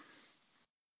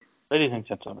Ladies and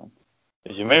gentlemen,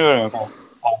 as you may remember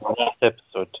on our last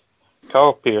episode,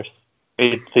 Carl Pierce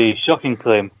made the shocking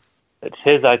claim that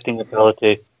his acting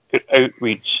ability could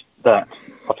outreach that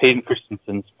of Hayden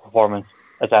Christensen's performance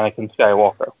as Anakin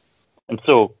Skywalker. And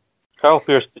so, Carl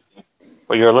Pierce,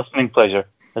 for your listening pleasure,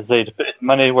 has decided to put his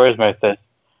money where his mouth is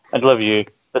and deliver you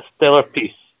a stellar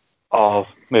piece of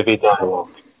movie dialogue.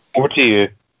 Over to you,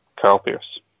 Carl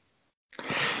Pierce.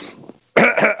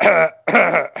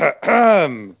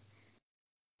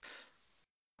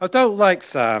 I don't like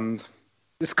sand.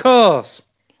 It's coarse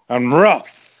and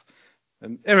rough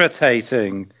and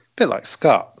irritating, a bit like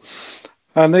Scott.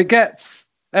 And it gets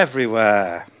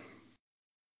everywhere.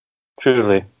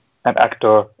 Truly, an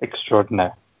actor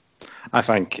extraordinaire. I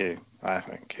thank you.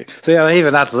 See, I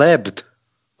even ad-libbed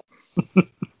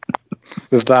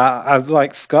with that I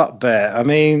like Scott bit. I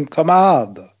mean, come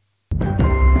on.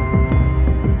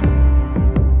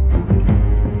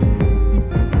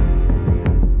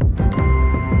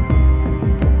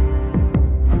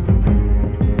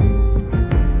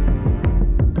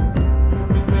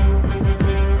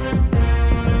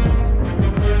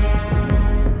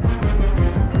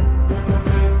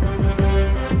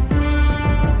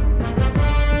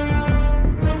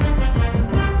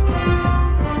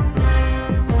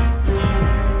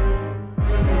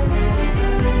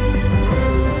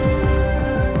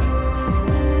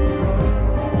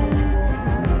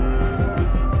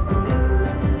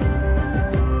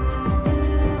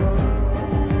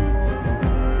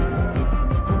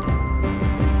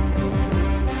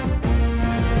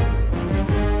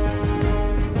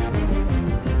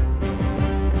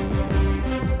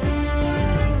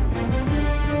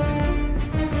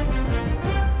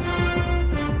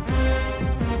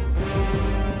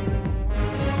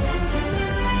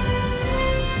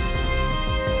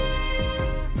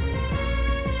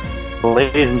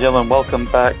 Ladies and gentlemen, welcome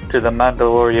back to the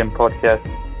Mandalorian podcast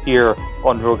here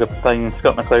on Rogue Opinion.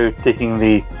 Scott McLeod taking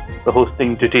the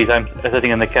hosting duties. I'm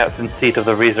sitting in the captain's seat of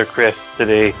the Razor Crest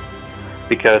today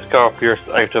because Carl Pierce,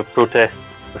 out of protest,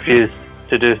 refused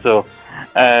to do so.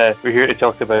 We're here to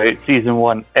talk about Season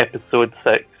 1, Episode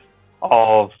 6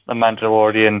 of The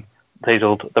Mandalorian,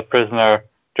 titled The Prisoner,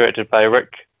 directed by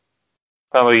Rick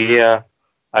Famuyiwa.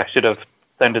 I should have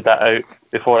sounded that out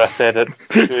before I said it.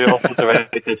 Who also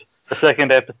directed the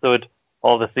second episode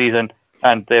of the season,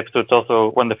 and the episode's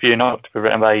also one of the few not to be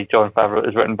written by Jon Favreau.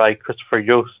 Is written by Christopher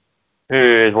Yost, who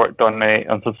has worked on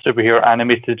some superhero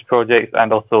animated projects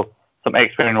and also some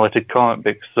X-Men related comic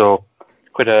books, so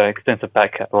quite an extensive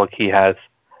back catalogue he has.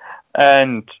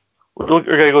 And we're going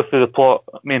to go through the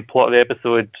main plot of the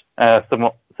episode,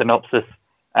 synopsis,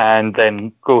 and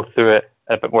then go through it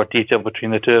in a bit more detail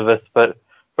between the two of us. But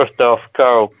first off,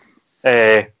 Carl,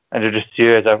 introduce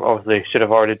you, as I obviously should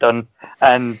have already done,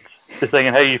 and just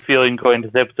thinking how you feeling going into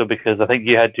this episode, because I think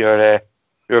you had you were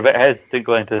a bit hesitant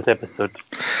going into this episode.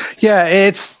 Yeah,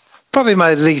 it's probably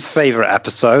my least favourite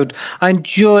episode. I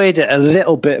enjoyed it a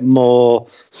little bit more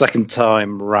second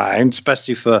time round,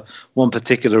 especially for one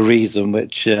particular reason,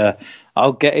 which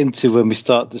I'll get into when we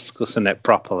start discussing it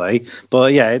properly.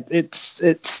 But yeah, it's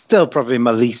still probably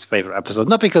my least favourite episode,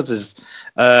 not because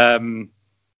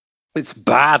it's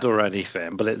bad or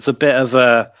anything, but it's a bit of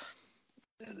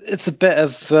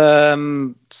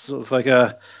sort of like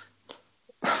a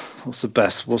what's the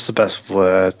best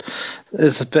word?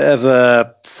 It's a bit of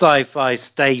a sci-fi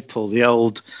staple, the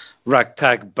old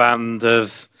ragtag band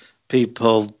of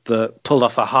people that pull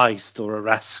off a heist or a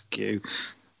rescue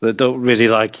that don't really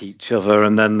like each other,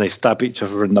 and then they stab each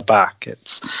other in the back.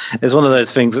 It's one of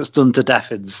those things that's done to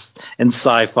death in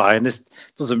sci-fi, and this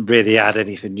doesn't really add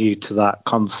anything new to that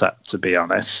concept, to be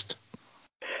honest.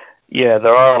 Yeah,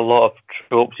 there are a lot of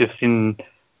tropes you've seen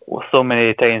so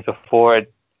many times before.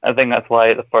 I think that's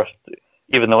why the first,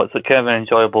 even though it's kind of an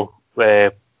enjoyable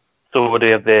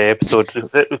story of the episode,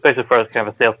 especially for kind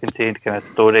of a self-contained kind of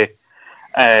story,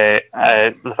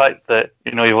 the fact that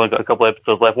you've only got a couple of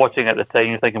episodes left, watching at the time,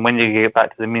 you're thinking when you get back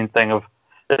to the main thing of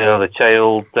the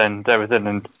child and everything,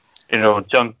 and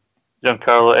Giancarlo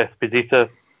Esposito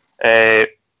I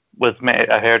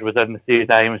heard was in the series.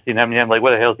 I haven't seen him yet. I'm like,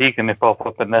 what the hell is he going to pop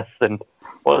up in this? And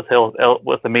what's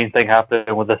the main thing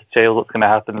happening with this child? What's going to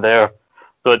happen there?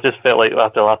 So it just felt like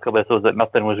after the last couple of episodes that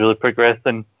nothing was really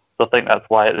progressing. So I think that's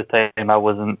why at the time I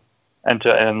wasn't into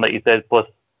it. And like you said, plus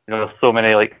so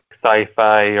many like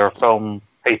sci-fi or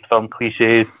heist film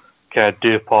cliches kind of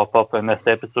do pop up in this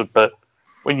episode. But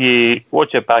when you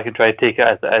watch it back and try to take it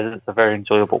as it is, it's a very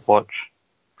enjoyable watch.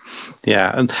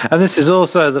 Yeah, and this is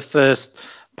also the first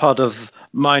pod of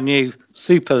my new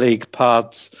Super League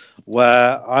pods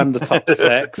where I'm the top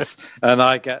 6 and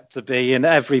I get to be in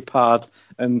every pod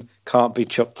and can't be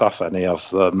chucked off any of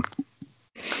them.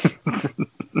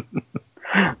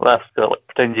 Well, still,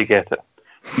 pretend you get it.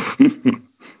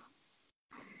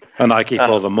 And I keep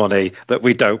all the money that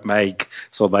we don't make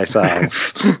for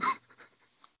myself.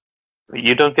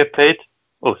 You don't get paid?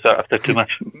 Oh, sorry, I've said too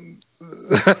much.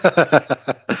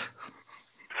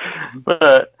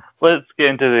 But let's get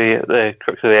into the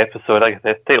crux of the episode. Like I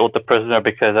said, titled The Prisoner,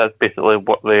 because that's basically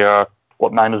what they are,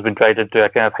 what Mando's been trying to do, a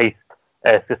kind of heist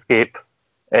escape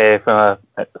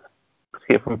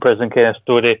from prison kind of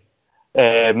story.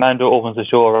 Mando opens the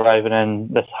show arriving in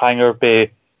this hangar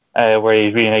bay where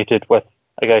he's reunited with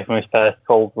a guy from his past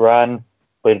called Ran,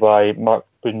 played by Mark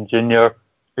Boone Jr.,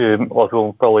 who also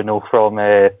will probably know from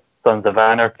Sons of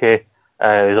Anarchy.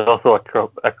 He's also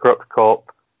a corrupt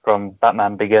cop from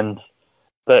Batman Begins.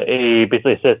 But he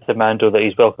basically says to Mando that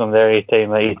he's welcome there anytime,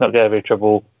 that he's not going to have any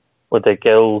trouble with the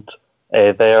guild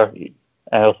there.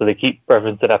 And also they keep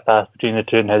referencing a past between the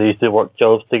two and how they used to work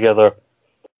jobs together.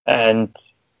 And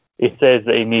he says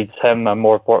that he needs him, and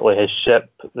more importantly his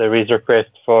ship, the Razor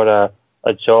Crest, for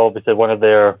a job. He said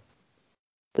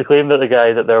they claim that the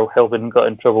guy that they're helping got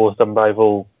in trouble with some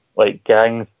rival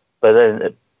gangs, but then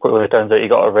it quickly turns out he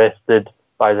got arrested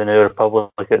by the New Republic.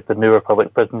 It's the New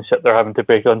Republic prison ship they're having to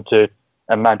break onto,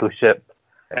 and Mando's ship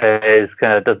is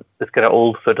kind of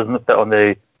old, so it doesn't fit on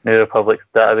the New Republic's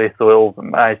database, so it'll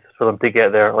manage for them to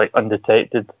get there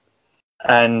undetected.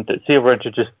 And see, we're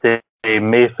introduced to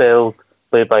Mayfeld,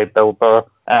 played by Bill Burr,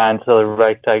 and the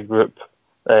ragtag group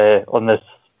on this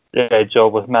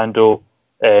job with Mando,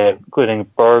 including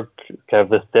Berg, kind of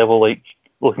this devil-like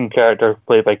looking character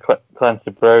played by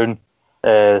Clancy Brown.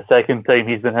 Second time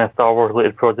he's been in a Star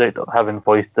Wars-related project, having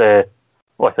voiced, the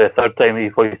third time he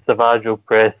voiced Savage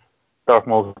Opress, Darth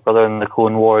Maul's brother in the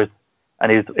Clone Wars,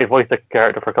 and he voiced a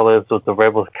character for a couple of episodes of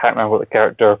Rebels. I can't remember what the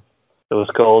character it was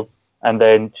called. And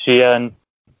then Xi'an,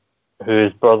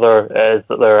 whose brother is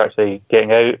that they're actually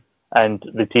getting out, and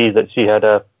the tease that she had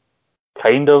a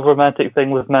kind of romantic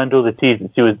thing with Mando. The tease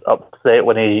that she was upset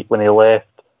when he left,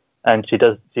 and she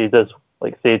does say to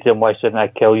him, "Why shouldn't I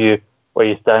kill you where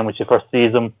you stand?" when she first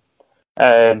sees him.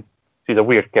 She's a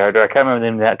weird character. I can't remember the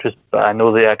name of the actress, but I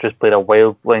know the actress played a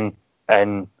wildling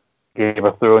in Game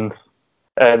of Thrones.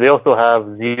 They also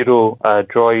have Zero, a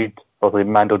droid, probably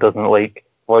Mando doesn't like,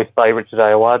 voiced by Richard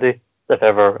Ayoade. If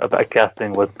ever a bit of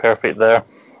casting was perfect there.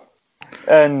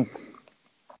 And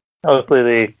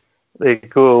obviously they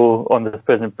go on this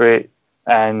prison break,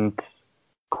 and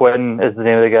Quinn is the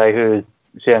name of the guy who is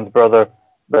Xi'an's brother,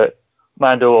 but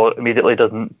Mando immediately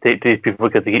doesn't take to these people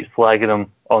because he keeps flagging them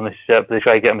on the ship. They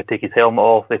try to get him to take his helmet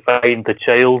off. They find the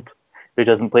child, who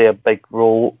doesn't play a big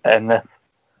role in this,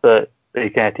 but they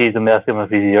kind of tease him, ask him if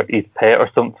he's his pet or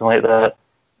something like that.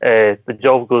 The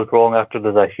job goes wrong after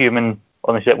there's a human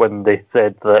on the ship, when they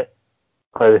said that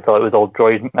they thought it was all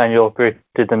droid manual operated,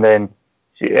 and then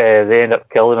they end up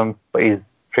killing him, but he's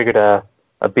triggered a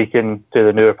beacon to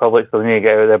the New Republic, so they need to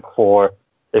get out of there before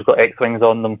they've got X-Wings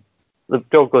on them. The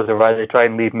job goes awry. They try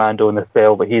and leave Mando in the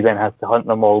cell, but he then has to hunt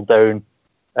them all down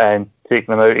and take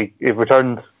them out. He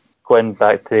returns Quinn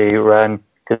back to Ran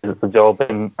because it's a job,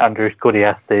 and Andrew Cody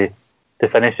has to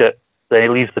finish it. Then he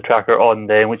leaves the tracker on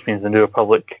them, which means the New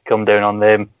Republic come down on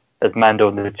them as Mando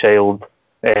and the child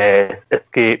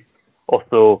escape.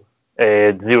 Also,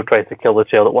 Zero tries to kill the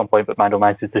child at one point, but Mando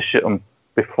manages to shoot him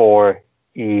before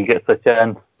he gets a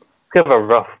chance. It's kind of a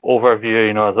rough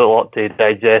overview, there's a lot to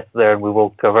digest there, and we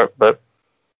will cover it. But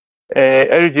how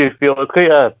did you feel? It's quite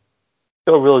a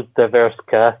really diverse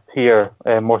cast here,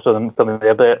 more so than some of the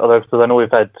other episodes. I know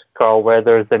we've had Carl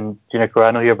Weathers and Gina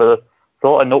Carano here, but there's a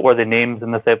lot of noteworthy names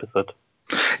in this episode.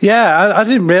 Yeah, I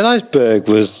didn't realise Berg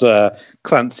was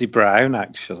Clancy Brown,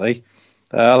 actually.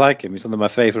 I like him. He's one of my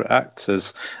favourite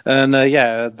actors. And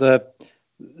the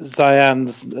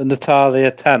Xi'an's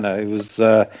Natalia Tena, who was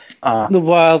the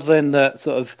wildling that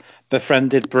sort of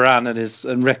befriended Bran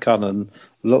and Rickon and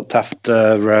looked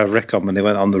after Rickon when he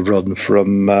went on the run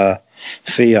from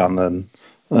Theon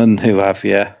and who have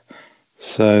you.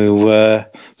 So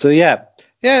yeah.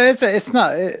 Yeah, it's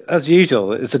not, as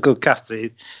usual, it's a good cast.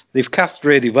 They've cast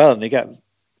really well, and they get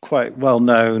quite well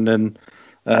known and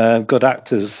good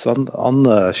actors on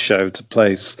the show to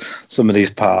play some of these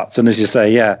parts. And as you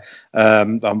say, I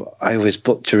always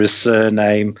butcher his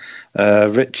surname,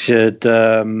 Richard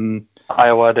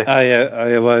Ayoade.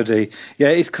 Ayoade. Yeah,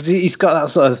 it's because he's got that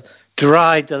sort of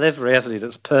dry delivery, hasn't he?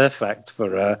 That's perfect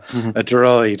for a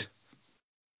droid.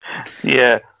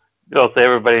 Yeah. Also,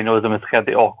 everybody knows him as kind of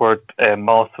the awkward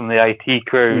mouse from the IT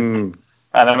crew.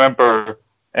 And I remember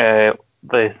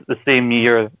the same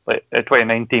year, like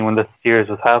 2019, when this series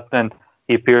was happening,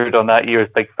 he appeared on that year's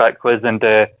Big Fat Quiz, and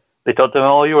they told him,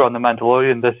 "Oh, you were on the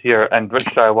Mandalorian this year." And Rick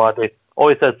Sariwadi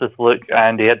always has this look,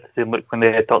 and he had the same look when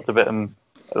they had talked about him.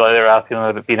 Like they were asking him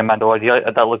about being a Mandalorian. He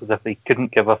had that look as if he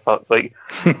couldn't give a fuck. Like,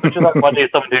 which is like one day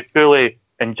someone who truly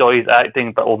enjoys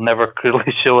acting but will never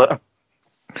clearly show it.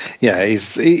 Yeah,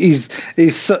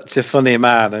 he's such a funny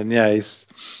man, and yeah,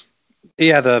 he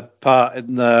had a part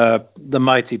in the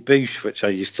Mighty Boosh, which I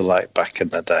used to like back in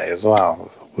the day as well.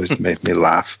 It always made me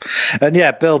laugh. And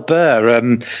yeah, Bill Burr,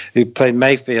 who played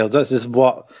Mayfield, that's just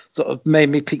what sort of made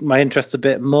me pique my interest a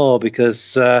bit more,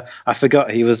 because I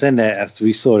forgot he was in it, as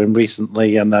we saw him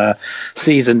recently in a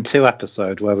season 2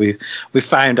 episode where we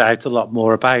found out a lot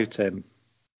more about him.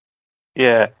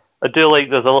 Yeah, I do like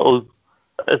there's a little.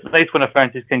 It's nice when a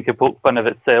franchise can poke fun of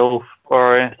itself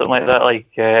or something like that.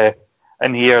 Like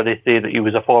in here, they say that he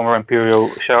was a former Imperial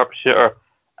sharpshooter,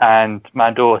 and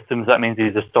Mando assumes that means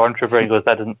he's a stormtrooper. And he goes,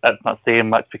 "That's not saying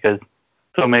much, because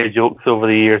so many jokes over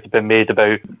the years have been made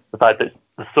about the fact that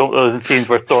those scenes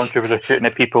where stormtroopers are shooting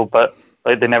at people, but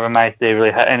like they never managed to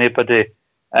really hit anybody."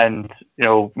 And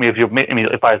maybe you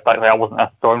immediately fires back like, "I wasn't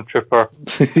a stormtrooper."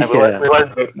 And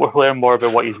we learn more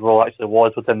about what his role actually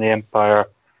was within the Empire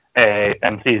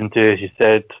in season 2, as you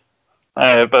said.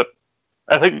 But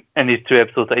I think in these 2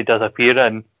 episodes that he does appear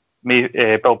in,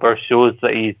 Bill Burr shows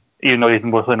that even though he's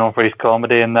mostly known for his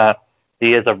comedy, and that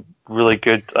he is a really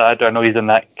good actor. I know he's in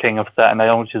that King of Staten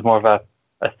Island, which is more of a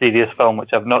serious film,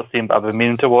 which I've not seen, but I've been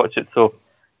meaning to watch it. So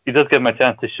he does give him a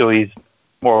chance to show he's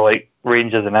more like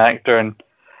range as an actor. And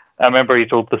I remember he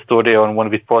told the story on one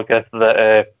of his podcasts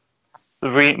that the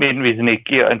main reason he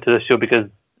got into the show, because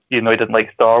he didn't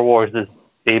like Star Wars, is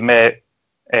he met,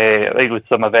 I think it was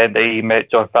some event that he met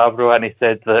Jon Favreau, and he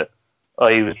said that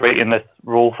he was writing this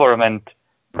role for him, and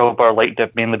Robert liked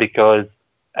it mainly because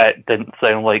it didn't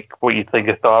sound like what you'd think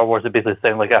of Star Wars. It basically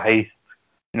sounded like a heist,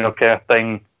 kind of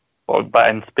thing, but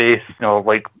in space,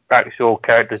 like actual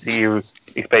characters that you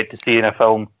expect to see in a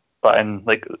film, but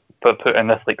put in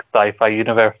this like sci-fi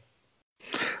universe.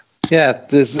 Yeah,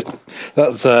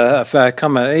 that's a fair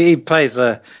comment. He plays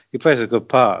a good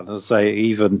part, and as I say,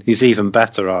 he's even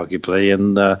better, arguably,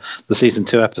 in the season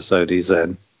 2 episode he's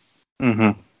in.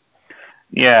 Mm-hmm.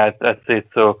 Yeah, I'd say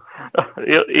so.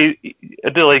 I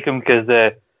do like him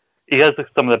because he has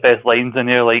some of the best lines in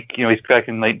here. Like he's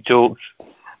cracking like jokes.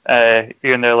 Here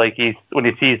and there, like when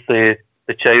he sees the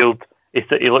child,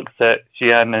 he looks at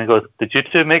Xi'an and goes, "Did you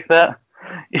two make that?"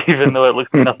 Even though it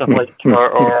looks nothing like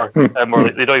or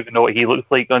like they don't even know what he looks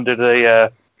like under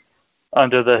the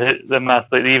mask.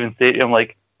 Like they even say to him,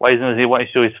 like, "Why doesn't he want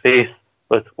to show his face?"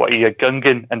 With, "What are you, a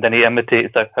Gungan?" And then he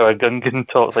imitates how a Gungan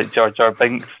talks, like Jar Jar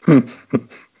Binks.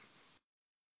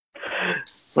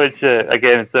 Which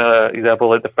again, is an example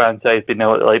like the franchise being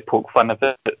able to like poke fun of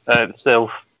it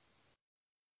itself.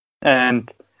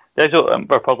 And the actual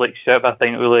Republic ship, I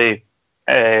think, really.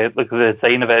 Look at the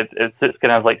design of it. It's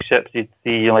kind of like ships you'd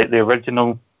see like the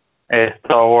original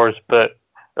Star Wars, but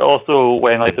also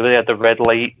when like they had the red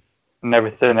light and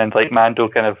everything, and like Mando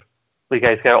kind of the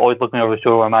guys kind of always looking over the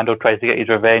shoulder where Mando tries to get his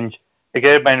revenge. It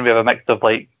kind of reminded me of a mix of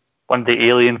like one of the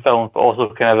Alien films, but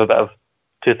also kind of a bit of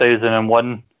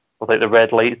 2001 with like the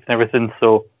red lights and everything.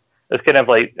 So it's kind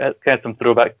of some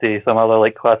throwback to some other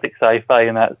like classic sci-fi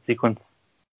in that sequence.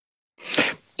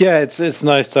 Yeah, it's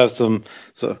nice to have some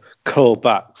sort of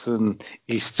callbacks and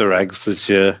Easter eggs, as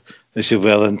you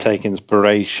will, and take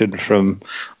inspiration from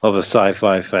other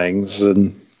sci-fi things.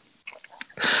 And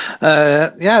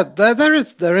there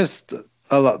is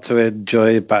a lot to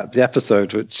enjoy about the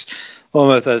episode, which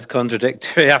almost is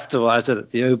contradictory after what I said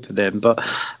at the opening. But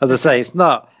as I say, it's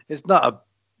not a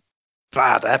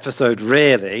bad episode,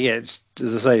 really. It's,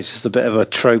 as I say, it's just a bit of a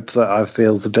trope that I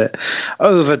feel is a bit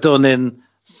overdone in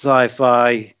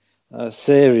sci-fi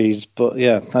series. But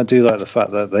yeah, I do like the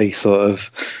fact that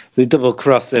they double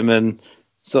cross him and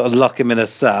sort of lock him in a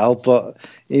cell, but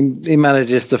he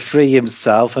manages to free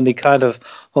himself, and he kind of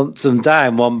hunts them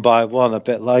down one by one, a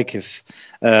bit like if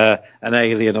an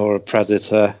alien or a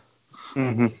predator.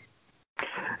 Mm-hmm.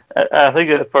 I think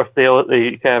at the first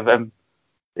they kind of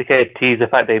tease the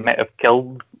fact they might have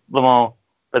killed them all,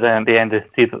 but then at the end they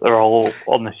see that they're all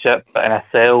on the ship but in a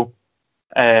cell,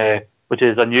 which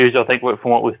is unusual. I think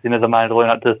from what we've seen as a Mandalorian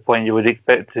up to this point, you would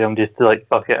expect him just to like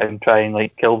fuck it and try and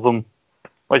like kill them.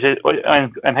 Which is,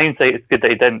 in hindsight, it's good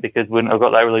that he didn't, because we wouldn't have got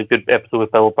that really good episode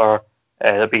with Bill Burr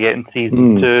that we get in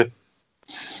season 2.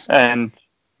 And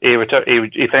he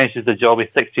finishes the job. He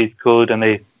sticks to his code, and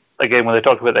when they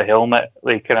talk about the helmet,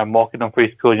 they kind of mocking him for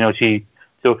his code. She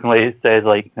jokingly says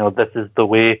like, this is the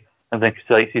way, and then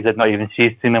she's not even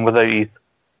she's seen him without his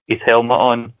his helmet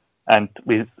on, and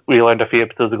we learned a few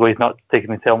episodes ago he's not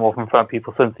taking his helmet off in front of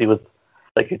people since he was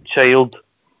like a child,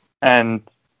 and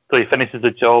so he finishes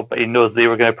the job, but he knows they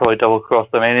were going to probably double cross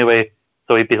them anyway,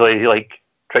 so he basically like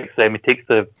tricks them. He takes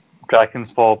the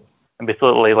Draken's fob and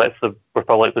basically lets the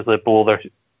Republic basically blow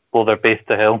their base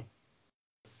to hell.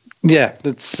 Yeah,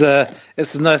 it's a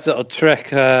nice little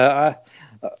trick. I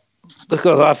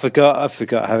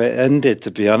forgot how it ended,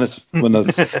 to be honest, when I was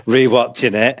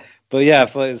rewatching it. But yeah, I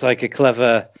thought it was like a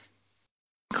clever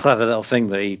little thing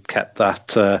that he kept that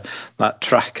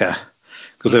tracker,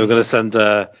 because they were going to send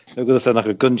like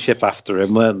a gunship after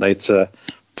him, weren't they, to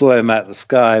blow him out of the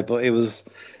sky? But it was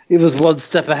one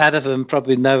step ahead of him,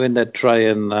 probably knowing they'd try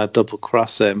and double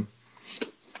cross him.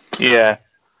 Yeah,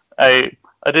 I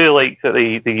do like that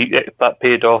that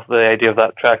paid off, the idea of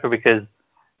that tracker, because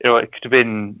it could have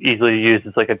been easily used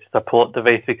as like just a plot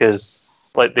device, because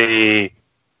like they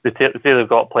say they've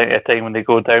got plenty of time when they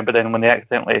go down, but then when they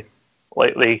accidentally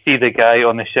they see the guy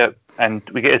on the ship, and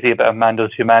we get to see a bit of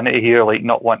Mando's humanity here, like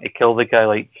not wanting to kill the guy,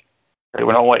 like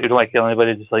we don't want to kill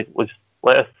anybody, just like just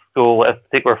let us go, let us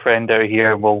take our friend out of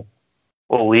here, and we'll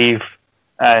leave.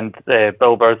 And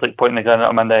Bill Burr's like pointing the gun at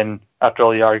him, and then after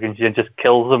all the arguments, he just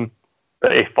kills him,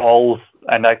 but he falls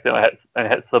and accidentally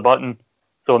hits the button.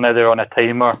 So now they're on a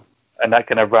timer, and that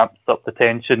kind of ramps up the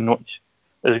tension, which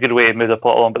is a good way to move the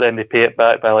plot along. But then they pay it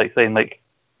back by like saying like,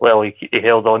 well, he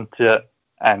held on to it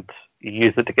and he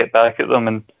used it to get back at them.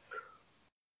 And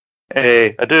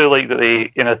I do like that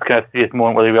they, in a kind of serious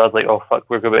moment where they realize like, oh fuck,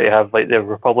 we're going to have like the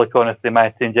Republic on us. They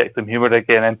managed to inject some humor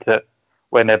again into it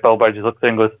when Bill Burr just looks at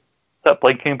and goes, "Is that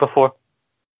blinking before?"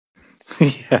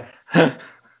 Yeah,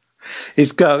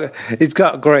 he's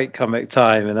got great comic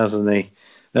timing, hasn't he?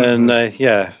 And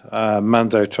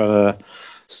Mando trying to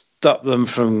stop them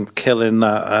from killing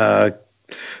that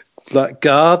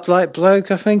guard-like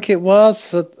bloke, I think it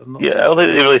was. I don't think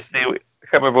they really say. I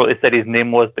can't remember what they said his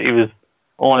name was, but he was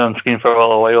only on screen for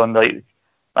a while. And like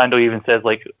Mando even says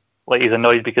like he's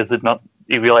annoyed because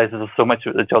he realizes there's so much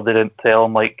of the job they didn't tell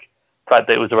him, like the fact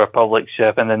that it was a Republic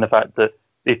ship, and then the fact that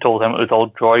they told him it was all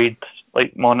droid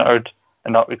like monitored,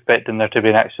 and not expecting there to be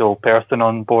an actual person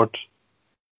on board.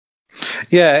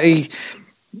 Yeah, he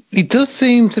does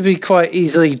seem to be quite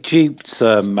easily duped,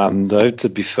 Mando, to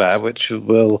be fair, which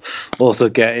we'll also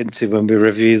get into when we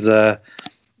review the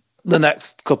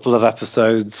next couple of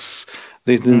episodes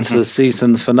leading into the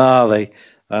season finale.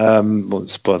 Won't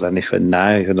spoil anything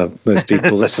now. You know, most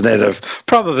people listening have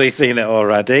probably seen it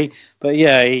already. But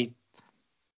yeah,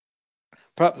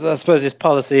 perhaps I suppose his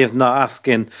policy of not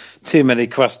asking too many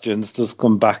questions does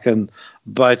come back and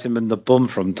bite him in the bum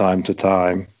from time to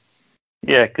time.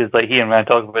 Yeah, because like he and Rand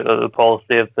talk about the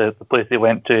policy of the place they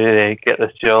went to get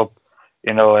this job,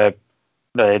 they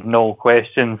had no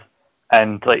questions,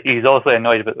 and like he's also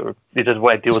annoyed about he doesn't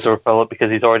want to deal with the Republic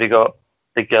because he's already got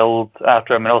the guild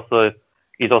after him, and also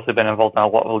he's also been involved in a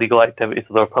lot of illegal activities,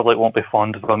 so the Republic won't be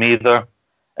fond of him either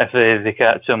if they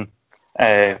catch him.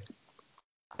 And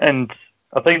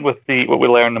I think with what we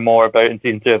learn more about in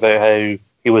season 2 about how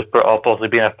he was brought up, also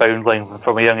being a foundling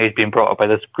from a young age, being brought up by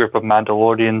this group of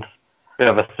Mandalorians who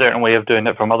have a certain way of doing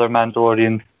it from other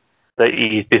Mandalorians, that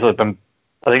he's basically been,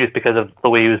 I think it's because of the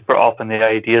way he was brought up and the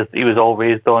ideas that he was all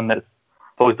raised on that's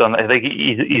focused on. I think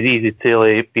he's easy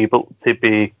to be able to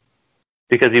be,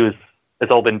 because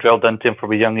it's all been drilled into him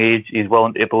from a young age, he's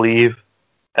willing to believe.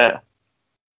 I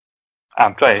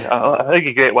think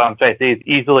you get what I'm trying to say. It's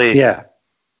easily, yeah.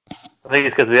 I think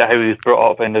it's because of how he was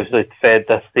brought up and was like fed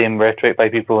this same rhetoric by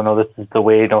people, this is the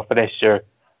way, finish the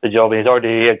job, and he's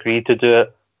already agreed to do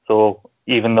it. So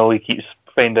even though he keeps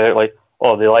finding out like,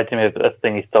 oh, they lied to me about this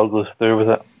thing, he still goes through with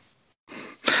it.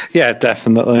 Yeah,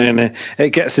 definitely, and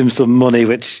it gets him some money,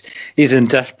 which he's in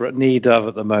desperate need of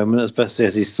at the moment, especially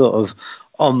as he's sort of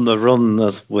on the run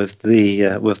with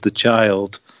the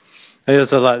child. I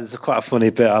also like, there's quite a funny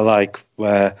bit I like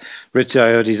where Rich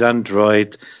Iodi's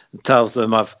android tells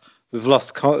them we've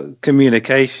lost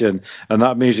communication, and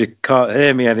that means you can't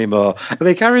hear me anymore. And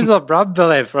he carries on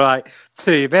rambling for like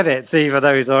 2 minutes, even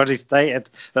though he's already stated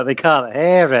that they can't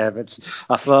hear him, which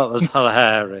I thought was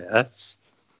hilarious.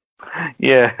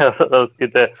 Yeah, that was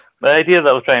good. The idea that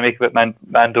I was trying to make about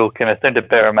Mando kind of sounded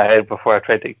better in my head before I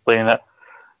tried to explain it.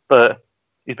 But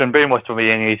he's been brainwashed from a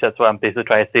young age, that's what I'm basically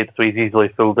trying to say, so he's easily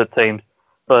fooled at times.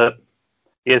 But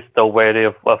he is still wary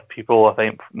of people, I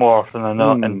think, more often than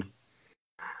not. And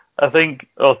I think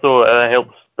also it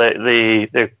helps that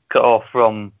they're cut off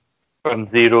from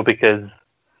Zero, because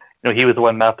he was the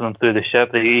one mapping them through the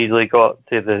ship. They easily got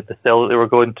to the cell that they were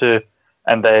going to,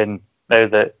 and then now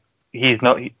that he's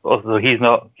not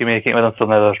communicating with them, so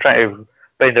now they're trying to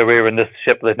find their way around this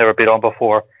ship they've never been on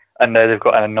before, and now they've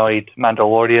got an annoyed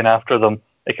Mandalorian after them.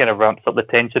 It kind of ramps up the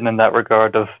tension in that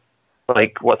regard of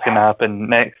like what's going to happen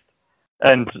next.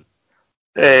 And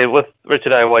with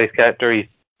Richard Ayoade's character, he's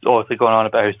obviously going on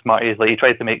about how smart he is. Like, he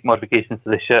tried to make modifications to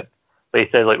the ship, but he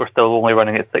said, like, we're still only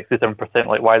running at 67%.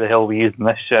 Like, why the hell are we using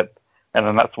this ship? And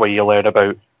then that's where you learn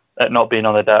about it not being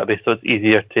on the database, so it's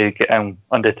easier to get in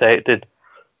undetected.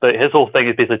 But his whole thing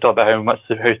is basically talking about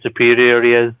how superior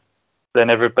he is than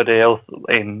everybody else,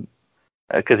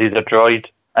 because he's a droid,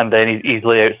 and then he's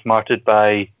easily outsmarted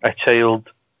by a child.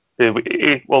 He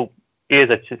is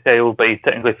a child, but he's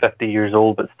technically 50 years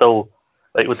old, but still,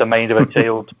 like, with the mind of a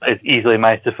child, is easily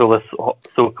managed to fool this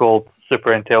so-called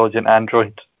super intelligent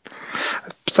android.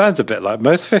 Sounds a bit like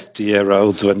most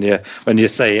 50-year-olds when you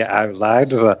say it out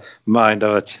loud, with a mind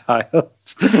of a child,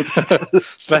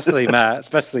 especially mad.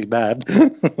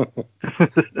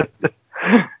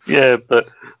 Yeah, but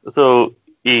so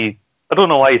I don't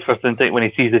know why his first instinct when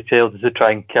he sees a child is to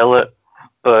try and kill it,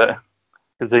 but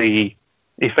because he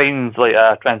finds like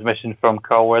a transmission from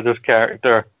Carl Weathers'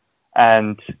 character,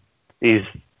 and he's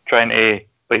trying to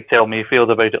like tell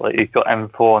Mayfield about it. Like, he's got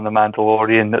info on the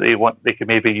Mandalorian that they could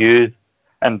maybe use,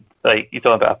 and like he's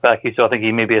talking about a package. So I think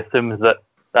he maybe assumes that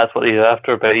that's what he's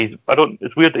after. But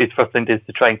it's weird that his first instinct is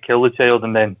to try and kill the child,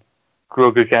 and then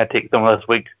Grogu kind of takes some of this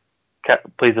week,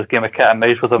 plays this game of cat and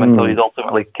mouse with him until he's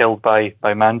ultimately killed by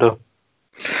Mando.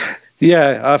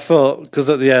 Yeah, I thought, because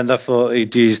at the end I thought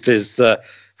he'd used his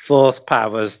force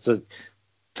powers to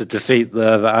defeat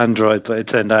the android, but it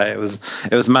turned out it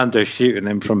was Mando shooting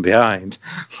him from behind.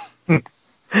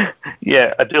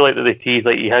 Yeah, I do like that they tease,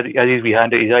 like, he had his wee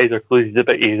hand out, his eyes are closed, he's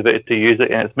about to use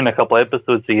it, and it's been a couple of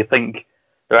episodes, so you think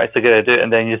they're actually going to do it,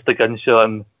 and then just the gunshot,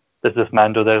 and there's this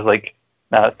Mando there's like,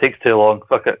 nah, it takes too long,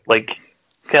 fuck it. Like,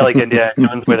 kind of like Indiana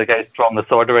Jones, where the guy's throwing the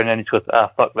sword around, and he just goes,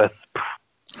 fuck this.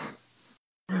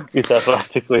 He's that sort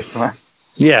of situation, man.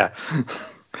 Yeah.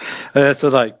 So,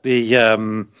 like,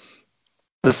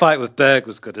 the fight with Berg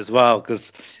was good as well,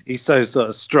 because he's so sort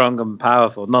of strong and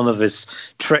powerful. None of his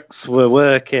tricks were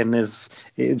working. His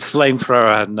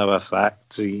flamethrower had no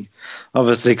effect. He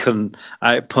obviously couldn't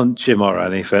outpunch him or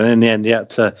anything. In the end, he had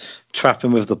to trap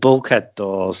him with the bulkhead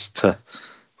doors to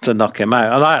knock him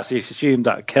out. And I actually assumed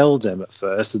that killed him at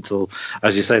first, until,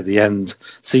 as you say, the end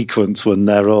sequence when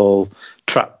they're all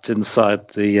trapped inside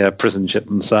the prison ship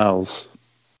themselves.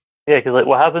 Yeah, because like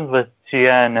what happens with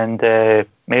Xi'an and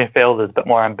Mayfield is a bit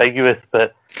more ambiguous,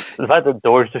 but the fact that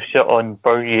doors just shut on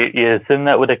Berg, you assume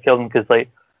that would have killed him, because like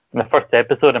in the first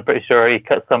episode, I'm pretty sure he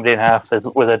cut somebody in half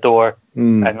with a door,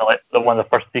 and like one of the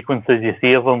first sequences you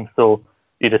see of him, so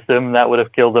you'd assume that would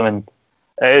have killed him. And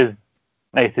it is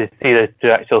nice to see the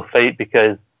two actual fight,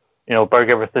 because you know Berg,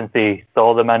 ever since he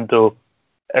saw Mando,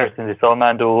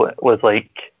 was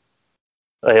like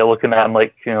looking at him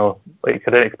like, you know, like,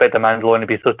 I didn't expect the Mandalorian to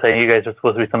be so tiny. You guys are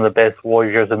supposed to be some of the best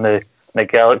warriors in the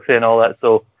galaxy and all that.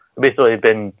 So he's basically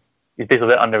been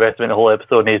underestimated the whole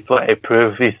episode, and he's trying to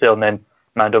prove himself, and then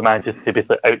Mando manages to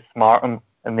basically outsmart him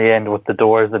in the end with the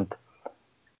doors, and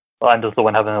Lando's the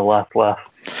one having the last laugh.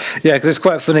 Yeah, because it's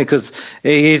quite funny, because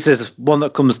he's this one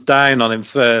that comes down on him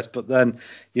first, but then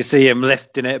you see him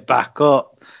lifting it back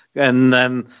up, and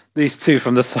then these two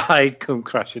from the side come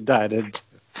crashing down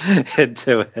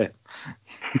into him.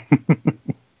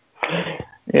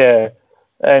 Yeah,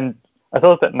 and I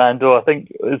thought that Mando, I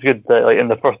think it was good that like in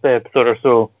the first episode or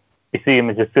so, you see him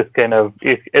as just kind of,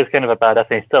 he's kind of a badass,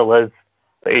 and he still is,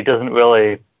 but he's not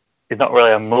really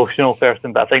an emotional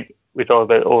person. But I think we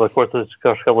talked about over the course of the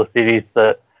first couple of series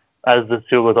that as the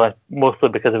show goes on, mostly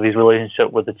because of his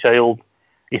relationship with the child,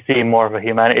 you see more of a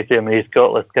humanity to him, and he's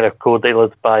got this kind of code that he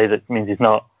lives by that means he's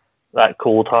not that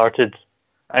cold-hearted.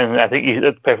 And I think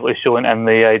it's perfectly shown in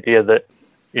the idea that,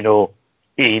 you know,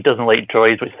 he doesn't like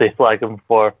droids, which they flag him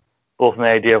for, both in the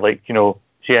idea of, like, you know,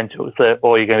 Xi'an jokes that,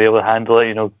 oh, you're going to be able to handle it,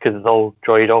 you know, because it's all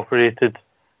droid-operated,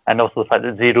 and also the fact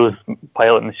that Zero's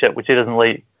piloting the ship, which he doesn't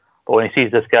like, but when he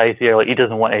sees this guy here, like, he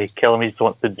doesn't want to kill him, he just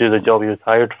wants to do the job he was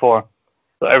hired for.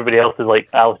 So everybody else is like,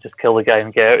 let's just kill the guy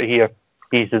and get out of here.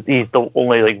 He's the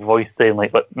only, like, voice saying,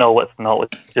 like, no, let's not,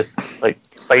 let's just, like,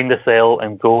 find the cell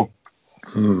and go.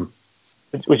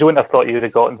 Which you wouldn't have thought you would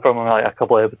have gotten from him like a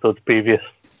couple of episodes previous.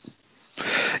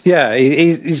 Yeah,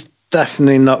 he's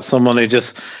definitely not someone who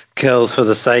just kills for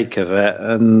the sake of it.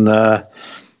 And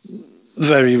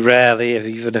very rarely,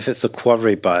 even if it's a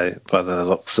quarry by the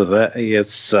looks of it.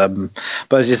 It's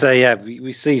but as you say, yeah,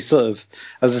 we see sort of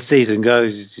as the season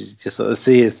goes, you sort of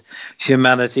see his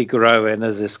humanity growing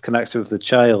as his connection with the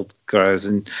child grows,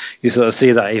 and you sort of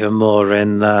see that even more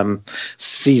in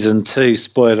season 2.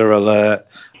 Spoiler alert!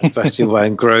 Especially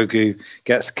when Grogu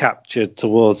gets captured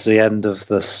towards the end of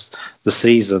the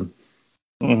season.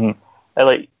 Mm-hmm.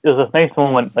 Like there's this nice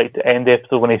moment, like to end the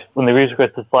episode when the Razor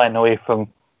Crest is flying away from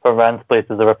Rand's place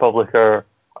as the Republic are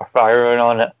firing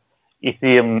on it. You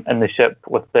see him in the ship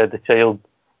with the child,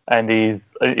 and he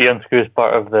unscrews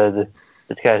part of the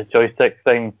kind of joystick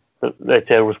thing that the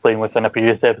child was playing with in a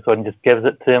previous episode and just gives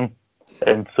it to him.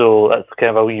 And so that's kind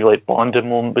of a wee like bonding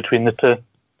moment between the two.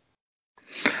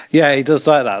 Yeah, he does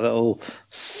like that little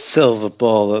silver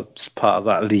ball that's part of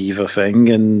that lever thing,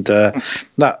 and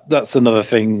that's another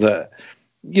thing that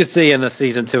you see in a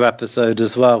season 2 episode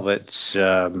as well, which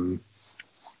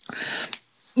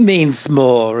means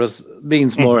more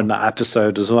in that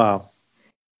episode as well.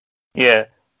 Yeah,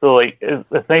 so like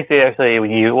it's nice to actually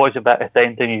when you watch it back a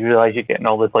second time, you realise you're getting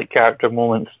all this like character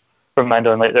moments from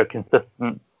Mando, and like they're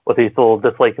consistent with his whole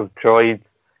dislike of droids,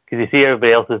 because you see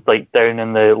everybody else is like down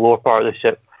in the lower part of the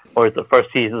ship, whereas at first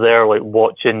he's there like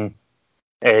watching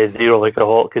Zero like a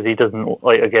hawk because he doesn't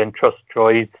like again trust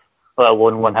droids, let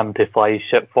alone want him to fly his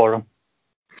ship for him.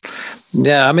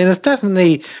 Yeah, I mean, there's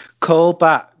definitely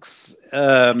callbacks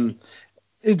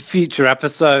in future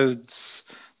episodes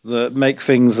that make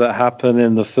things that happen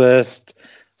in the first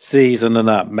season and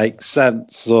that make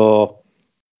sense or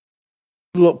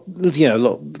look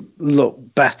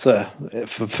better,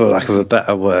 for lack of a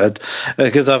better word,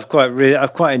 because I've quite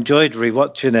enjoyed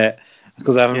rewatching it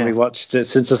because I haven't rewatched it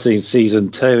since I've seen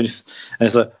season 2, and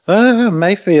it's like, oh,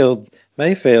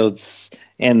 Mayfield's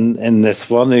in this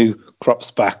one who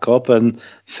crops back up, and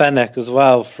Fennec as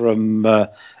well from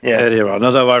earlier on.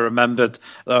 Although I remembered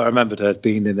her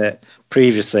being in it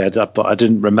previously, but I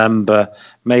didn't remember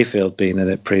Mayfield being in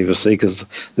it previously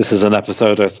because this is an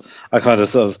episode I kind of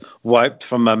sort of wiped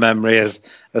from my memory as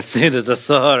soon as I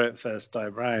saw it first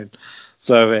time round.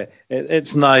 So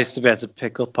it's nice to be able to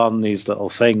pick up on these little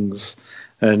things,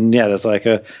 and there's like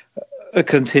a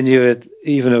continuity,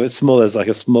 even if it's small. There's like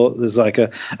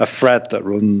a thread that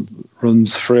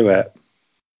runs through it.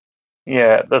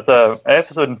 Yeah, there's an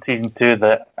episode in season 2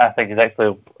 that I think is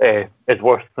actually is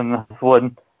worse than this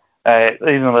one.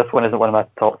 Even though this one isn't one of my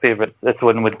top favourites, this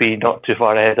one would be not too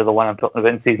far ahead of the one I'm talking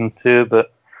about in season 2.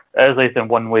 But it is nice in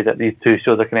one way that these two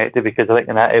shows are connected, because I think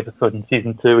in that episode in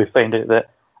season 2 we find out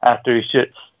that after he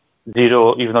shoots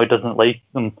Zero, even though he doesn't like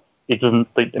him, he doesn't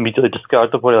like immediately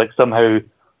discard the body. Like somehow,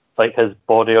 like his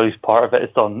body, or at least part of it, is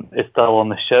still on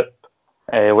the ship,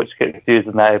 which gets used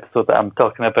in that episode that I'm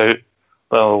talking about.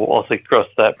 But we'll also cross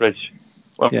that bridge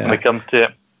when we come to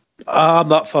it. I'm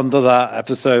not fond of that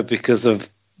episode because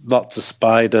of lots of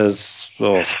spiders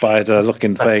or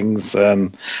spider-looking things.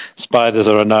 Spiders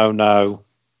are a no-no.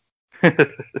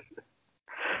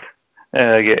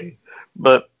 Okay,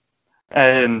 but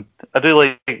I do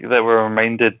like that we're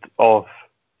reminded of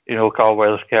Carl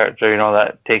Weathers' character.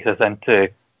 That takes us into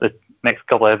the next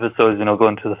couple of episodes.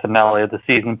 Going to the finale of the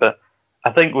season. But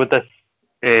I think with this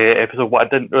episode, what I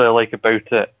didn't really like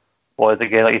about it was,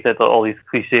 again, like you said, all these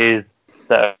cliches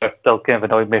that are still kind of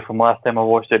annoyed me from last time I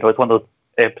watched it. It was one of those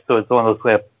episodes, one of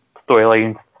those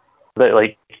storylines that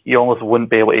like you almost wouldn't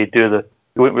be able to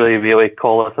you wouldn't really be able to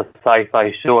call this a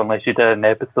sci-fi show unless you did an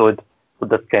episode with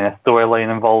this kind of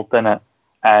storyline involved in it.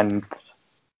 And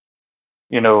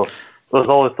there's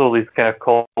always all these kind of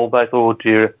callbacks. Oh, do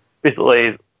you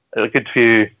basically a good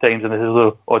few times in this is,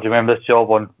 do you remember this job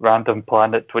on Random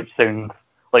Planet, which sounds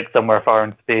like somewhere far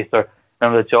in space, or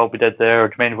remember the job we did there, or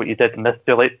do you remember what you did in this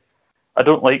show? Like, I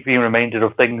don't like being reminded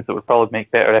of things that would probably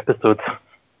make better episodes.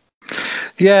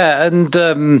 Yeah, and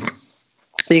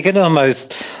you can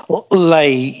almost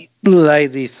lay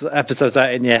these episodes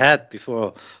out in your head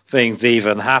before things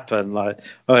even happen. Like,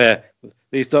 oh yeah,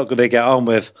 he's not going to get on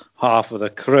with half of the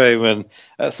crew, and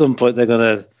at some point they're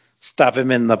going to stab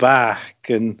him in the back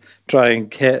and try and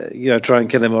kill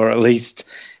him, or at least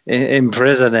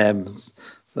imprison him,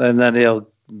 and then he'll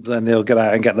get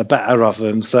out and get the better of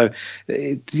him. So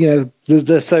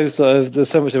there's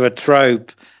so much of a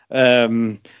trope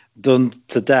done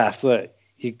to death that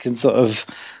you can sort of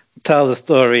tell the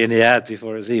story in your head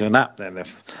before it's even happening,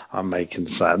 if I'm making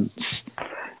sense.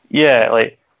 Yeah,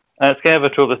 like, and it's kind of a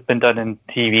trope that's been done in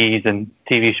TVs and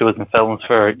TV shows and films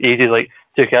for ages. Like,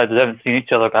 two characters haven't seen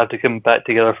each other but have to come back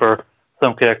together for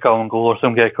some kind of common goal or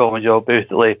some kind of common job,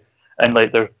 basically, and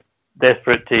like they're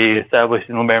desperate to establish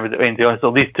and remember that.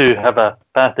 So these two have a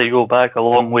path to go back a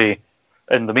long way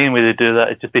and the main way they do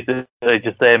that is just basically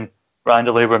just them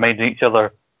randomly reminding each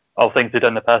other of things they've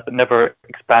done in the past, but never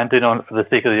expanding on it for the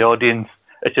sake of the audience.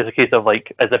 It's just a case of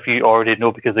like as if you already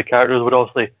know, because the characters would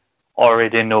obviously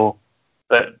already know.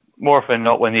 But more often than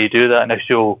not, when you do that in a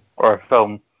show or a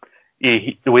film,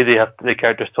 the way the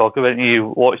characters talk about it, you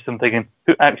watch them thinking,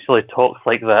 who actually talks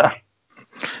like that?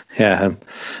 Yeah.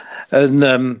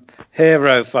 And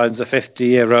Hero finds a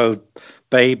 50-year-old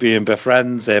baby and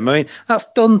befriends him. I mean, that's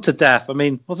done to death. I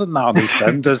mean, wasn't that on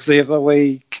EastEnders the other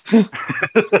week?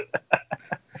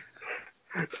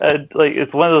 And like,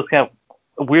 it's one of those kind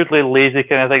of weirdly lazy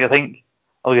kind of thing. I think,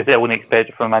 like I say, I wouldn't expect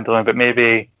it from Mandalorian, but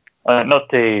maybe not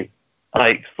to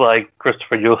like slag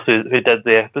Christopher Yost, who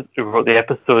wrote the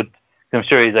episode. I'm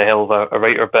sure he's a hell of a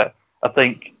writer, but I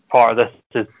think part of this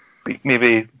is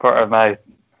maybe part of my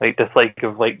like dislike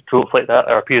of like tropes like that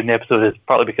that appear in the episode is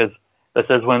partly because this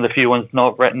is one of the few ones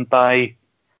not written by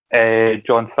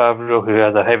Jon Favreau, who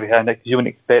has a heavy hand. Because you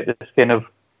wouldn't expect this kind of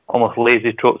almost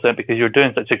lazy tropes in, because you're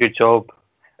doing such a good job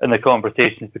in the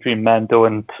conversations between Mando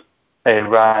and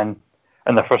Ran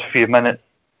in the first few minutes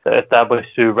that establish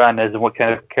who Ran is and what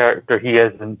kind of character he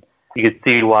is, and you could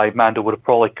see why Mando would have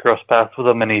probably crossed paths with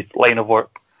him in his line of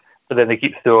work. But then they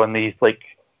keep throwing these like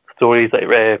stories like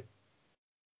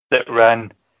that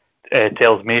Ran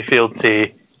tells Mayfield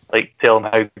to like tell him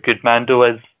how good Mando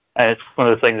is, and it's one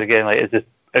of those things again. Like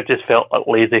it just felt like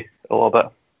lazy a little bit.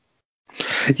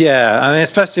 Yeah, I mean,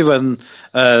 especially when,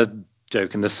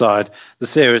 joking aside, the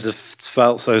series has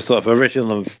felt so sort of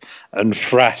original and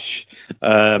fresh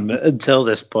until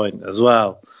this point as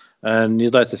well. And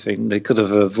you'd like to think they could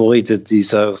have avoided these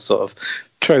sort of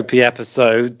tropey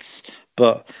episodes,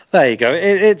 but there you go.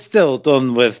 It's still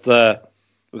done with the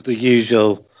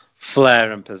usual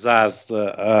flair and pizzazz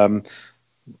that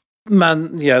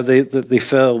the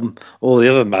film, all the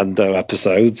other Mando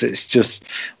episodes. It's just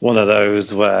one of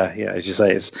those where, yeah, as you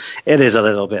say, it is a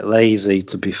little bit lazy,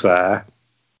 to be fair.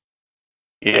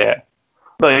 Yeah,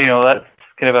 but that's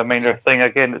kind of a minor thing.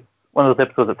 Again, it's one of those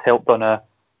episodes that's helped on a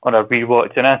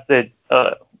rewatch. And I said,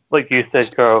 like you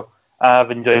said, Carl, I've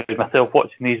enjoyed myself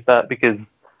watching these back because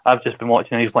I've just been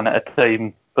watching these one at a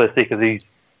time for the sake of this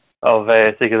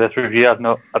review.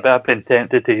 I've been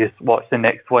tempted to just watch the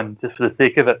next one just for the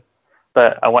sake of it.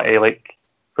 But I want to, like,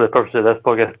 for the purpose of this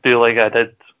podcast, do like I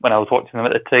did when I was watching them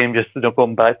at the time, just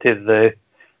going back to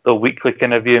the weekly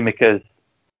kind of viewing, because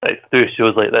it's through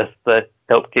shows like this that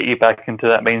help get you back into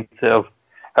that mindset of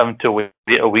having to wait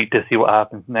a week to see what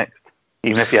happens next,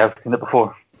 even if you have seen it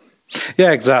before.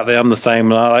 Yeah, exactly. I'm the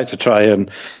same. I like to try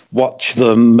and watch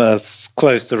them as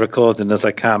close to recording as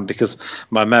I can because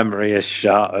my memory is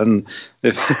shot. And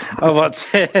if I watch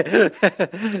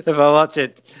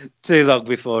it too long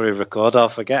before we record, I'll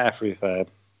forget everything.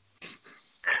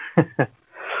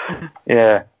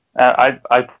 Yeah,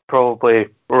 I probably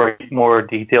write more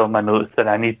detail in my notes than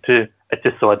I need to. It's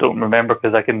just so I don't remember,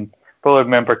 because I can probably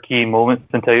remember key moments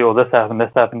and tell you, oh, this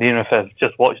happened, even if I've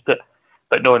just watched it.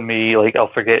 But knowing me, like, I'll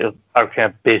forget our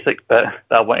kind of basic bit that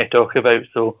I want to talk about.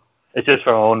 So it's just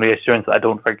for my own reassurance that I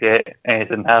don't forget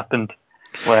anything happened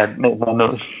when I make my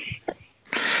notes.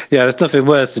 Yeah, there's nothing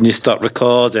worse than you stop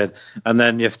recording and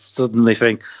then you suddenly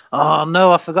think, oh,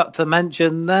 no, I forgot to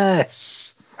mention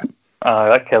this.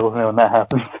 That kills me when that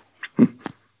happens.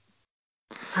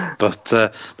 But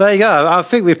there you go. I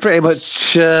think we've pretty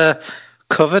much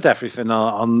covered everything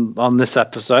on this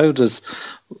episode as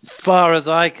far as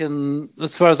I'm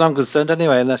concerned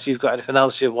anyway, unless you've got anything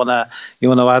else you want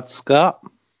to add, Scott.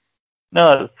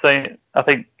 No, I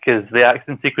think because the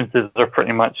action sequences are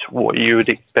pretty much what you would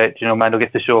expect. Mando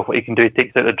gets to show off what he can do. He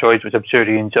takes out the droids, which I'm sure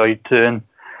he enjoyed doing.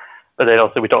 But then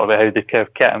also we talked about how the kind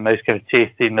of cat and mouse kind of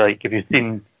chase scene, like if you've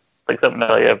seen like something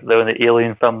like the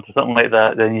Alien films or something like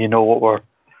that, then you know what we're.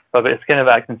 But it's kind of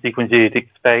action sequence you'd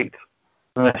expect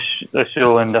from this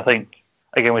show, and I think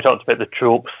again we talked about the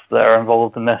tropes that are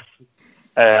involved in this.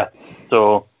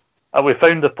 So we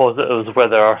found the positives where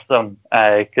there are some,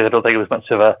 because I don't think it was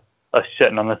much of a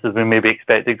shitting on this as we maybe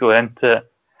expected going into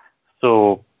it.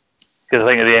 So, because I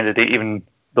think at the end of the day, even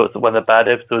though it's one of the bad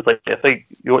episodes, like I think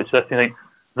you watch this and you think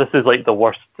this is like the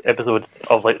worst episode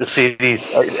of like the series.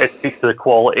 It speaks to the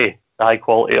high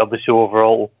quality of the show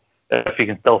overall. If you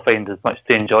can still find as much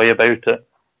to enjoy about it,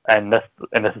 and this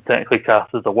is technically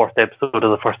cast as the worst episode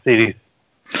of the first series.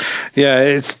 Yeah,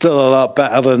 it's still a lot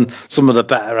better than some of the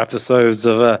better episodes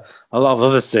of a lot of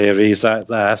other series out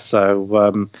there.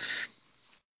 So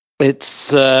it's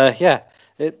still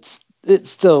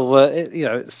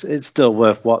it's still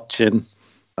worth watching.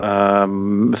 If I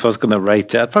was going to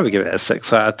rate it, I'd probably give it a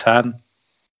 6 out of 10.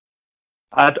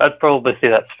 I'd probably say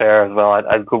that's fair as well.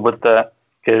 I'd go with that.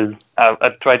 because I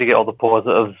tried to get all the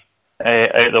positives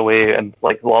out of the way and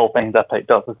like little things I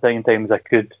picked up the second time as I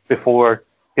could before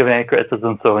giving any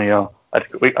criticism. So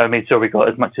I made sure we got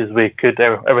as much as we could.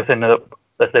 Everything that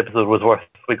this episode was worth,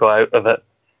 we got out of it,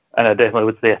 and I definitely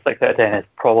would say a 6 out of 10 is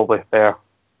probably fair.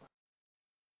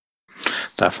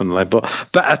 Definitely, but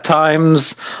better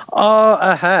times are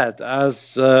ahead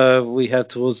as we head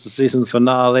towards the season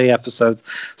finale, episode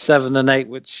 7 and 8,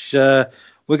 which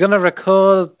we're going to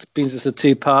record, means it's a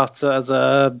two-parter as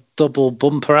a double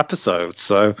bumper episode.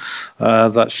 So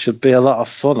that should be a lot of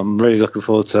fun. I'm really looking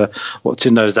forward to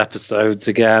watching those episodes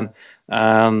again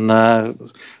and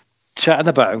chatting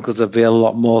about them, because there'll be a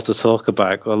lot more to talk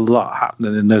about, a lot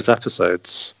happening in those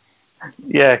episodes.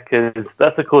 Yeah, because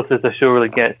that's the closest the show really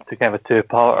gets to kind of a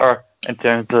two-parter in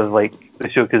terms of like the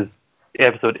show, because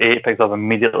episode 8 picks up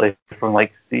immediately from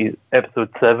like episode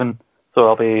 7. So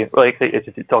I'll be really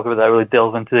excited to talk about that, really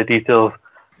delve into the details of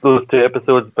those two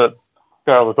episodes. But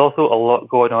Carl, there's also a lot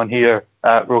going on here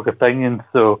at Rogue Opinions,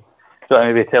 so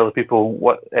maybe tell the people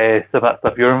what some of that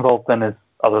stuff you're involved in is,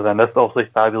 other than this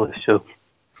obviously fabulous show.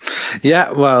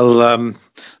 Yeah, well,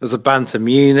 there's a Banter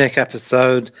Munich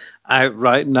episode out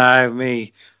right now.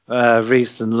 Me,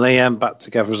 Reese and Liam back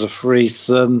together as a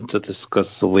threesome to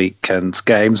discuss the weekend's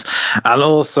games, and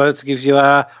also to give you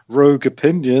our rogue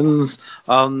opinions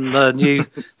on the new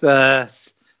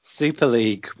Super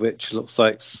League, which looks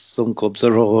like some clubs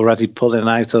are already pulling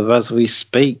out of as we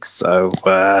speak. So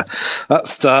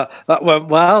that went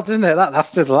well, didn't it? That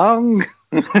lasted long.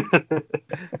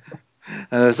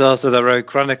 And there's also the Rogue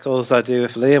Chronicles I do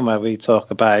with Liam, where we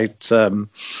talk about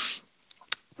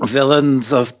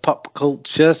villains of pop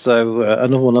culture. So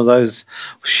another one of those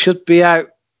should be out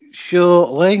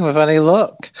shortly with any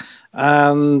luck.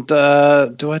 And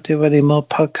do I do any more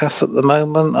podcasts at the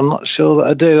moment? I'm not sure that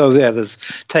I do. Oh, yeah, there's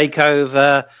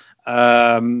Takeover.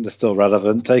 They're still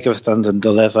relevant. Takeover, Stand and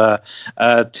Deliver.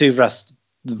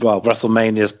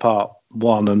 WrestleMania's Part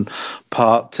 1 and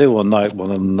Part 2, or Night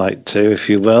 1 and Night 2, if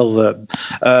you will,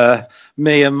 that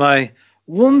me and my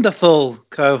wonderful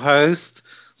co-host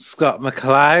Scott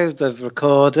McLeod have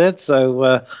recorded,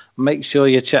 so make sure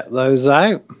you check those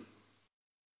out.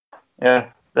 Yeah,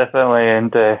 definitely,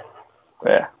 and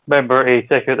remember to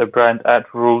check out the brand at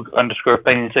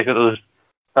Rogue_Opinion. Check out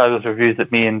those reviews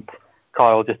that me and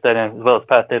Kyle just did, as well as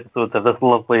past episodes of this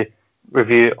lovely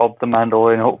review of The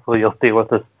Mandalorian. Hopefully you'll stay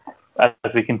with us as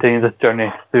we continue this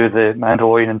journey through the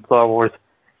Mandalorian and Star Wars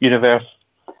universe.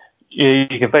 You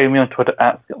can find me on Twitter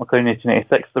at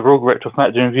ScottMcLeod1986. The Rogue Retro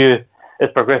SmackDown review is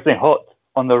progressing hot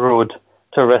on the road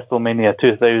to WrestleMania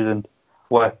 2000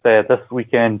 with this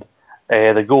weekend.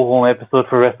 The go-home episode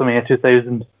for WrestleMania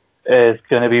 2000 is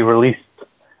going to be released.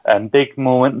 Big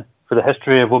moment for the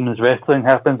history of women's wrestling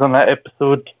happens on that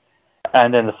episode.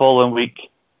 And then the following week,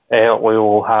 we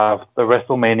will have the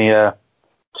WrestleMania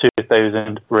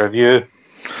 2000 review.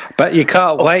 But you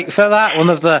can't wait for that. One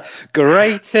of the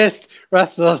greatest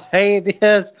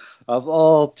WrestleManias of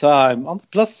all time. On the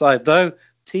plus side, though,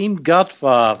 Team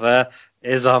Godfather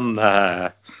is on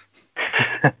there.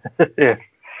 Yeah.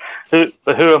 Who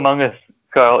among us,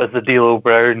 Carl, is the D'Lo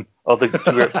Brown of the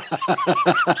group?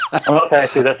 I'm not trying to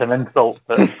say that's an insult,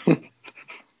 but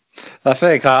I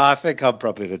think I'm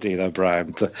probably the D'Lo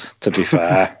Brown, to be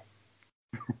fair.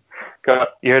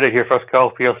 You heard it here first,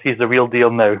 Carl Pierce. He's the real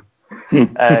deal now.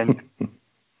 And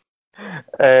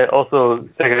also,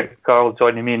 check out Carl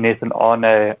joining me and Nathan on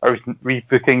a recent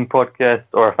rebooking podcast,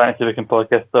 or a fantasy booking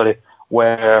podcast, sorry,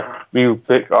 where we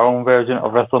book our own version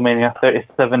of WrestleMania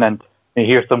 37, and you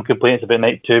hear some complaints about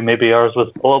Night 2. Maybe ours was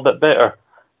a little bit better,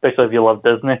 especially if you love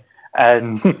Disney.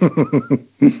 And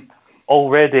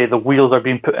already the wheels are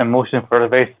being put in motion for a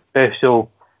very special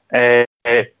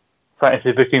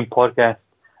fantasy booking podcast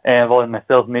involving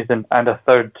myself, Nathan, and a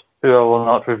third who I will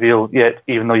not reveal yet,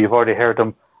 even though you've already heard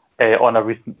him on a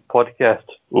recent podcast.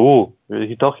 Oh, who are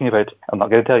you talking about? I'm not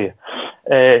going to tell you.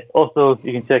 Also,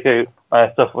 you can check out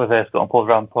stuff with Scott and Paul's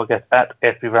Rambling podcast at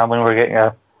FB Rambling. We're getting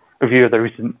a review of the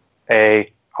recent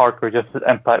Hardcore Justice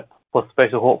Impact Plus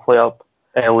special, hopefully up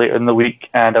later in the week,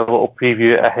 and a little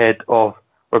preview ahead of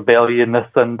Rebellion this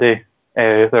Sunday,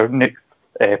 their next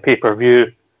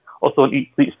pay-per-view. Also, on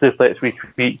Eat Sleep Suplex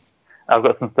Retweet, I've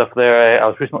got some stuff there. I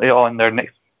was recently on their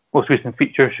most recent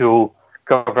feature show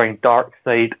covering Dark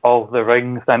Side of the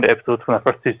Ring, standard episodes from the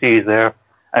first two series there,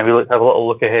 and we have a little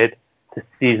look ahead to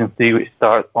season 3, which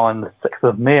starts on the 6th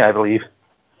of May, I believe.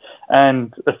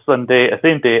 And this Sunday, the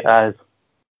same day as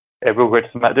Rogue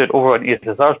Retro SmackDown, over on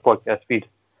ESSR's podcast feed,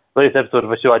 the latest episode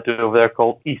of a show I do over there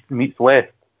called East Meets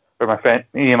West, where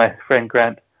me and my friend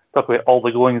Grant talk about all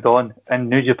the goings on in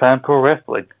New Japan Pro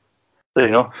Wrestling.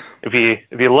 So, if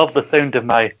you love the sound of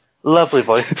my lovely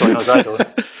voice, God knows I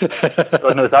don't.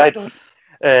 God knows I don't.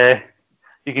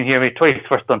 You can hear me twice,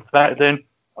 first on SmackDown,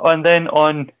 and then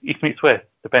on East Meets West,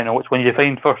 depending on which one you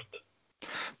find first.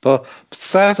 But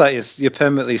sounds like you're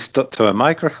permanently stuck to a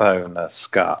microphone,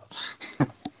 Scott.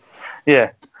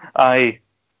 Yeah, I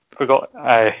forgot.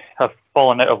 I have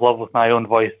fallen out of love with my own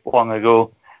voice long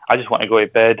ago. I just want to go to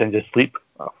bed and just sleep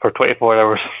for 24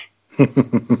 hours.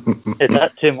 Is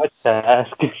that too much to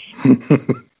ask?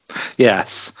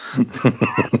 Yes.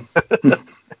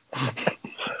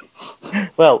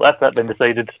 Well, that's that been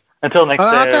decided. Until next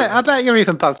time. I bet you're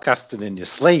even podcasting in your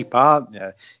sleep, aren't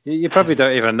you? You probably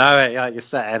don't even know it. You're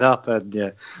setting up and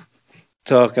you're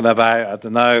talking about, I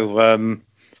don't know,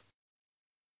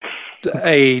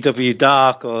 AEW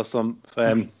Dark or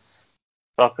something.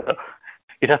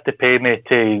 You'd have to pay me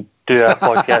to do a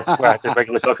podcast where I have to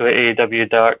regularly talk about AEW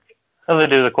Dark. How they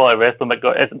do the quality wrestling, but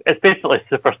it's basically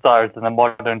superstars in the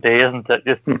modern day, isn't it?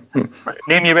 Just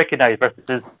name you recognise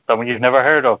versus someone you've never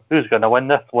heard of. Who's going to win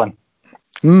this one?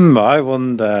 I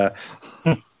wonder.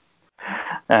 So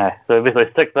basically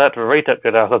stick that right up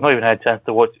your ass. I've not even had a chance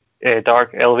to watch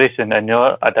Dark Elevation, and you know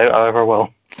what? I doubt I ever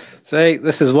will. See,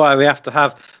 this is why we have to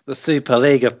have the Super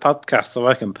League of podcasts so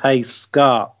I can pay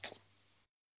Scott.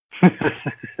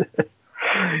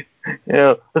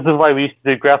 Yeah, this is why we used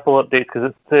to do grapple updates, because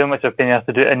it's so much of a pain you have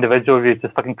to do individual reviews,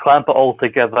 just fucking clamp it all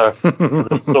together.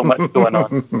 There's so much going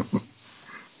on.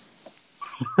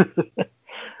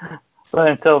 But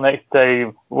until next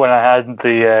time, when I hand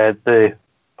the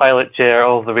pilot chair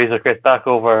of the Razor Crest back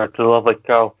over to the lovely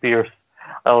Carl Pierce,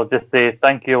 I'll just say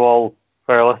thank you all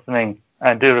for listening,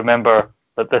 and do remember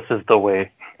that this is the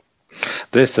way.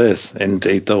 This is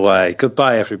indeed the way.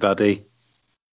 Goodbye, everybody.